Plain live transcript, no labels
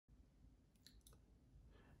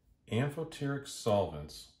Amphoteric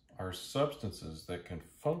solvents are substances that can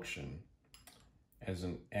function as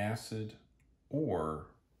an acid or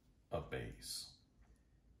a base.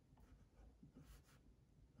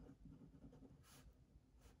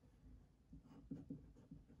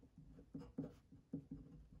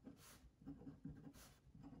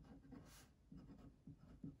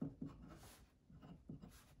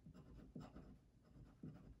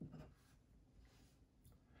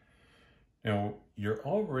 Now, you're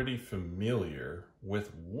already familiar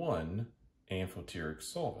with one amphoteric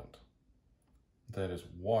solvent. That is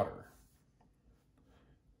water.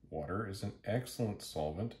 Water is an excellent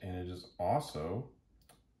solvent, and it is also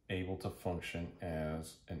able to function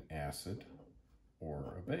as an acid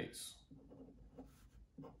or a base.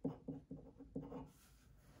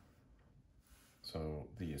 So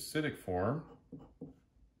the acidic form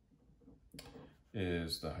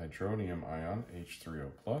is the hydronium ion,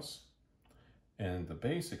 H3O+, and the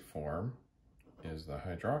basic form is the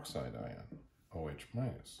hydroxide ion,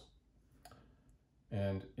 OH-.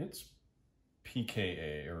 And its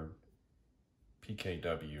pKa, or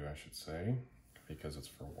pKw I should say, because it's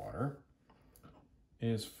for water,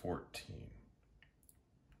 is 14.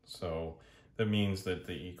 So that means that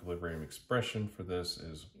the equilibrium expression for this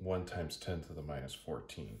is 1 ×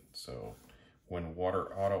 10⁻⁻14. So when water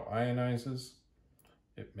autoionizes,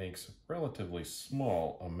 it makes a relatively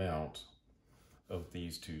small amount of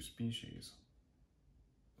these two species.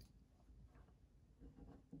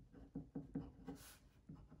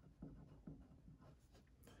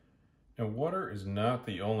 Now, water is not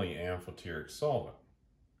the only amphoteric solvent.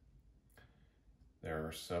 There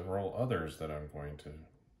are several others that I'm going to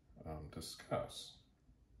discuss.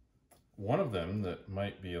 One of them that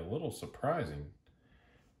might be a little surprising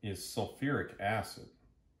is sulfuric acid.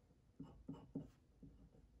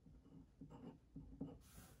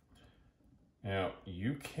 Now,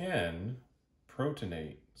 you can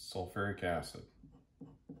protonate sulfuric acid.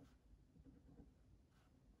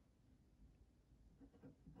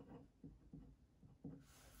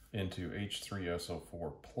 Into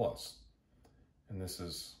H3SO4+, and this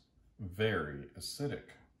is very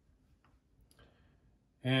acidic.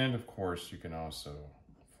 And of course, you can also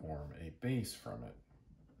form a base from it.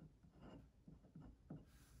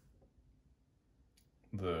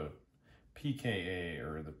 The pKa,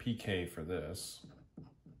 or the pK for this,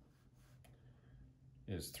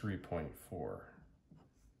 is 3.4.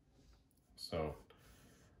 So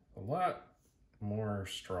a lot more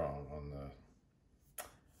strong on the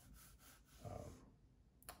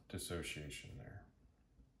dissociation there.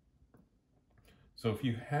 So if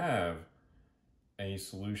you have a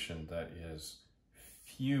solution that is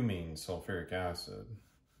fuming sulfuric acid,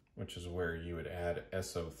 which is where you would add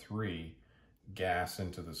SO3 gas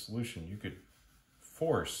into the solution, you could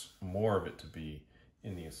force more of it to be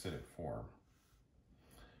in the acidic form.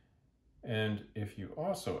 And if you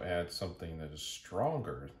also add something that is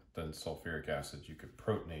stronger than sulfuric acid, you could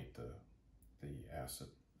protonate the acid.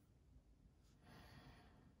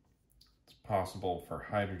 It's possible for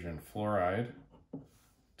hydrogen fluoride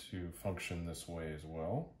to function this way as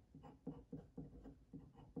well.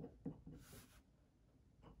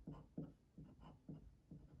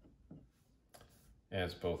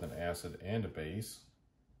 As both an acid and a base.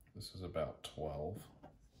 This is about 12.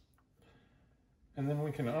 And then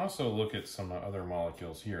we can also look at some other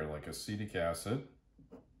molecules here, like acetic acid.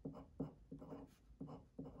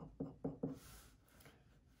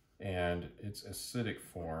 And its acidic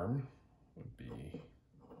form would be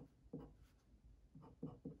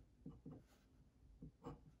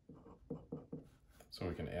so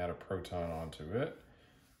we can add a proton onto it.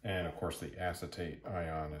 And of course the acetate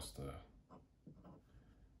ion is the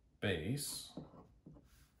base.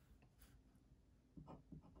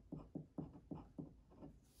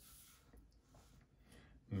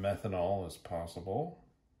 Methanol is possible.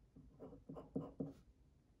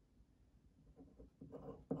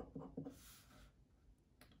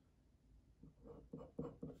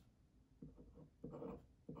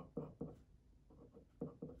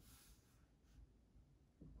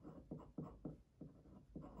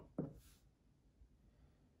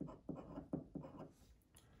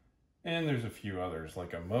 And there's a few others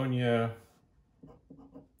like ammonia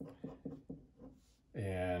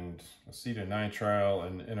and acetonitrile,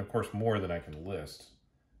 and of course more than I can list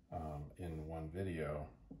in one video.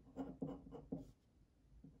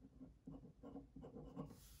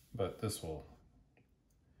 But this will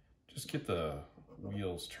just get the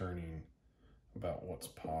wheels turning about what's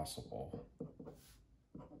possible.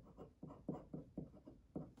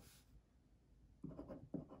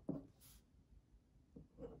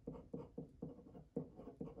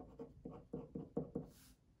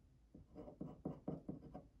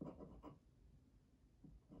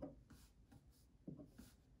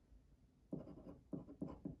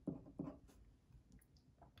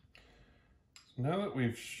 now that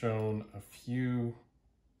we've shown a few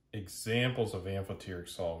examples of amphoteric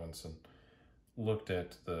solvents and looked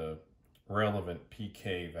at the relevant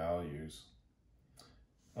pK values,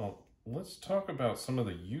 let's talk about some of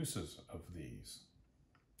the uses of these.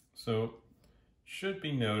 So it should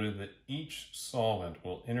be noted that each solvent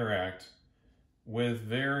will interact with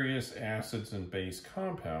various acids and base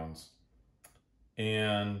compounds,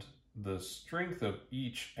 and the strength of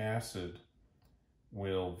each acid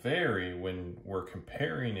will vary when we're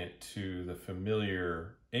comparing it to the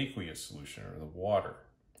familiar aqueous solution, or the water,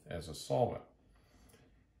 as a solvent.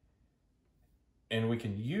 And we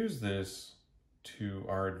can use this to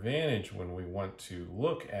our advantage when we want to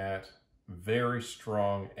look at very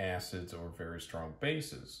strong acids or very strong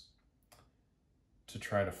bases to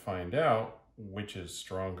try to find out which is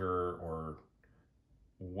stronger, or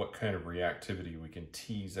what kind of reactivity we can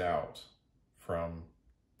tease out from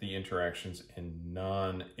the interactions in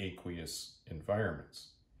non-aqueous environments.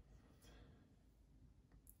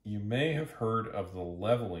 You may have heard of the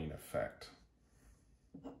leveling effect.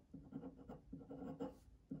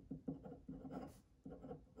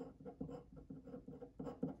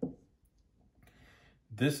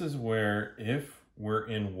 This is where, if we're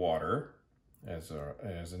in water, as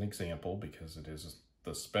an example, because it is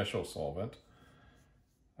the special solvent,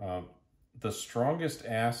 the strongest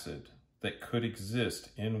acid that could exist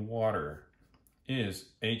in water is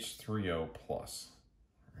H3O+,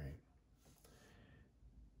 right?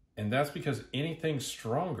 And that's because anything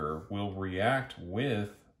stronger will react with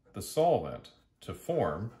the solvent to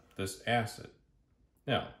form this acid.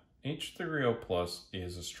 Now, H3O+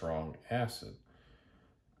 is a strong acid,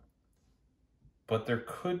 but there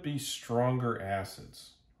could be stronger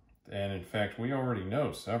acids. And in fact, we already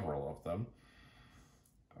know several of them.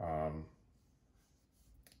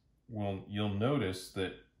 You'll notice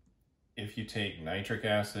that if you take nitric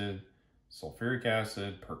acid, sulfuric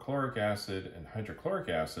acid, perchloric acid, and hydrochloric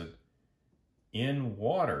acid in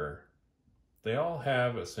water, they all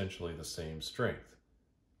have essentially the same strength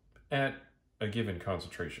at a given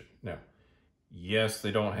concentration. Now, yes,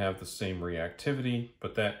 they don't have the same reactivity,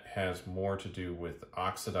 but that has more to do with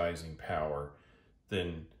oxidizing power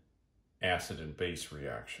than acid and base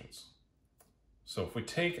reactions. So if we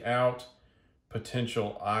take out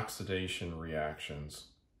potential oxidation reactions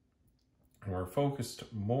and we're focused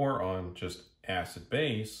more on just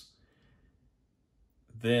acid-base,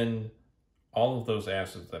 then all of those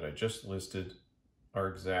acids that I just listed are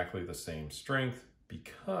exactly the same strength,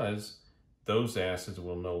 because those acids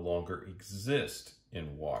will no longer exist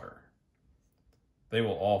in water. They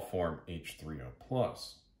will all form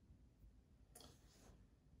H3O+.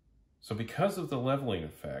 So because of the leveling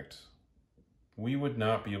effect, we would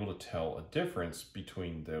not be able to tell a difference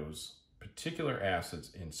between those particular acids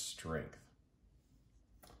in strength.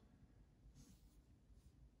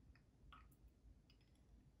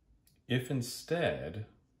 If instead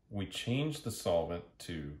we change the solvent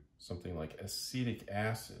to something like acetic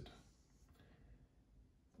acid,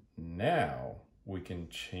 now we can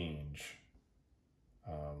change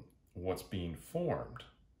what's being formed.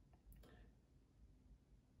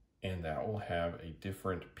 And that will have a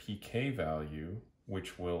different pK value,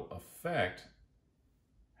 which will affect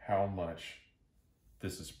how much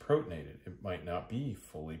this is protonated. It might not be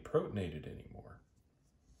fully protonated anymore.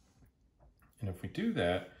 And if we do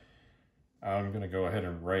that, I'm going to go ahead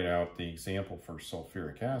and write out the example for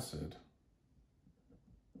sulfuric acid.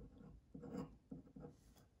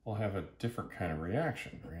 We'll have a different kind of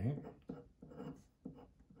reaction, right?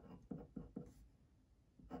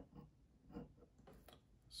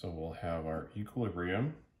 So we'll have our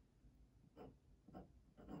equilibrium.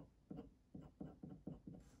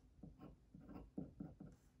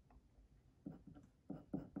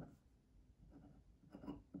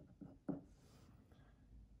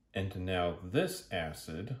 And now this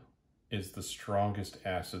acid is the strongest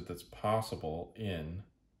acid that's possible in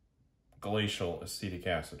glacial acetic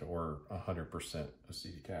acid, or 100%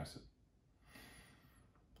 acetic acid.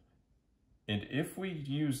 And if we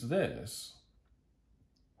use this,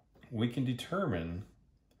 we can determine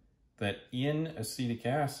that in acetic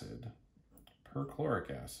acid, perchloric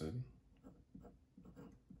acid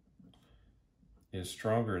is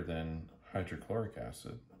stronger than hydrochloric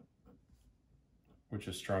acid, which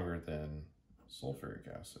is stronger than sulfuric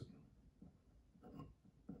acid,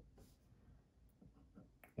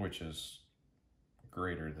 which is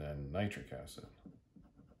greater than nitric acid.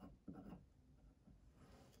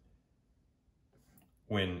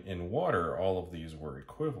 When in water, all of these were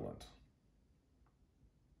equivalent.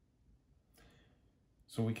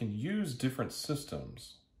 So we can use different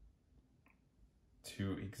systems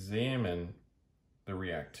to examine the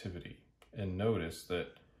reactivity and notice that,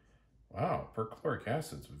 wow, perchloric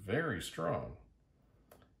acid's very strong.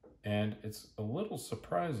 And it's a little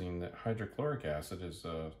surprising that hydrochloric acid is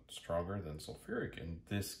stronger than sulfuric in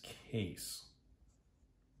this case.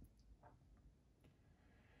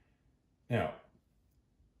 Now,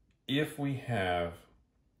 if we have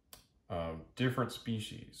different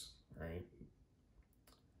species, right,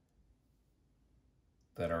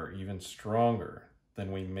 that are even stronger,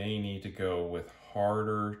 then we may need to go with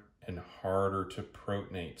harder and harder to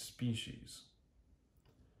protonate species,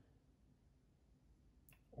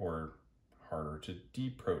 or harder to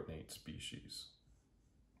deprotonate species,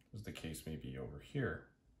 as the case may be over here,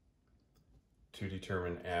 to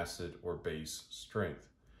determine acid or base strength.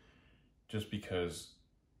 Just because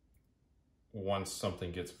once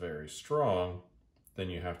something gets very strong, then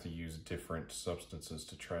you have to use different substances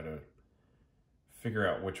to try to figure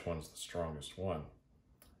out which one's the strongest one.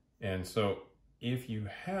 And so if you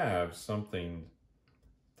have something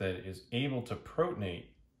that is able to protonate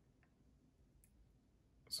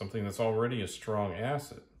something that's already a strong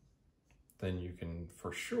acid, then you can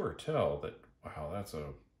for sure tell that, wow, that's a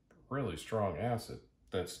really strong acid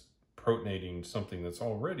that's protonating something that's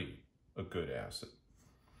already a good acid.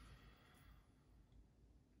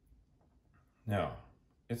 Now,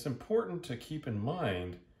 it's important to keep in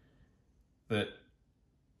mind that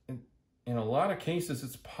in a lot of cases,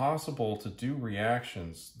 it's possible to do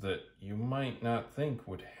reactions that you might not think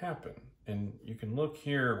would happen. And you can look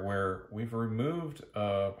here where we've removed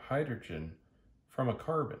a hydrogen from a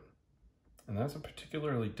carbon. And that's a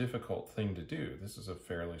particularly difficult thing to do. This is a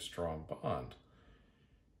fairly strong bond.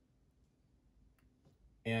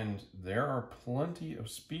 And there are plenty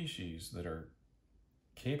of species that are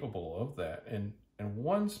capable of that. And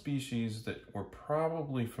one species that we're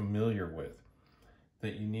probably familiar with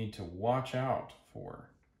that you need to watch out for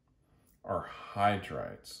are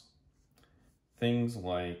hydrides. Things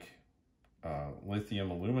like lithium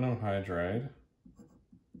aluminum hydride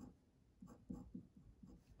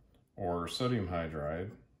or sodium hydride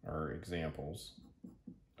are examples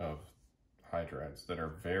of hydrides that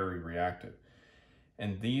are very reactive.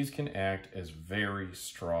 And these can act as very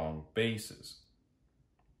strong bases.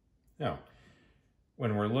 Now,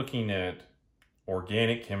 when we're looking at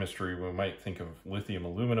organic chemistry, we might think of lithium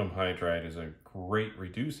aluminum hydride as a great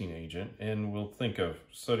reducing agent, and we'll think of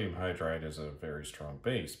sodium hydride as a very strong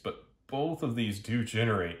base. But both of these do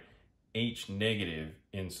generate H negative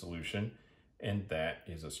in solution, and that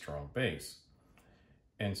is a strong base.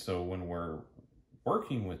 And so when we're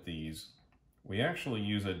working with these, we actually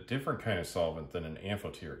use a different kind of solvent than an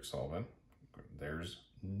amphoteric solvent. There's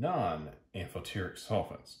non-amphoteric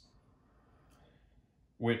solvents,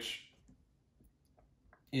 which,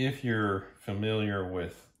 if you're familiar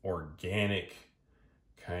with organic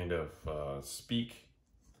kind of speak,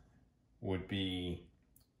 would be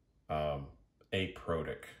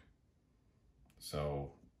aprotic.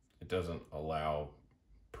 So it doesn't allow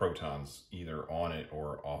protons either on it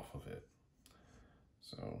or off of it.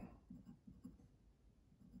 So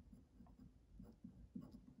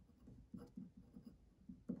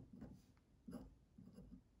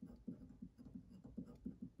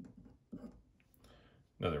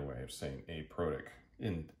another way of saying aprotic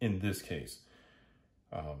in this case.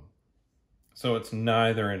 So it's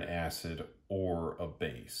neither an acid or a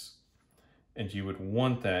base. And you would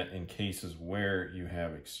want that in cases where you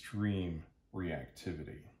have extreme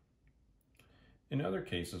reactivity. In other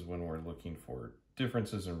cases, when we're looking for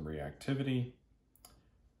differences in reactivity,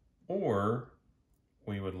 or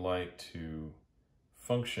we would like to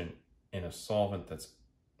function in a solvent that's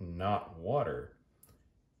not water,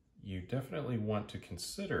 you definitely want to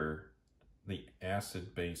consider the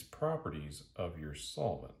acid-base properties of your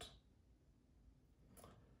solvent.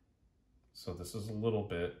 So this is a little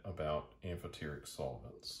bit about amphoteric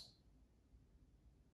solvents.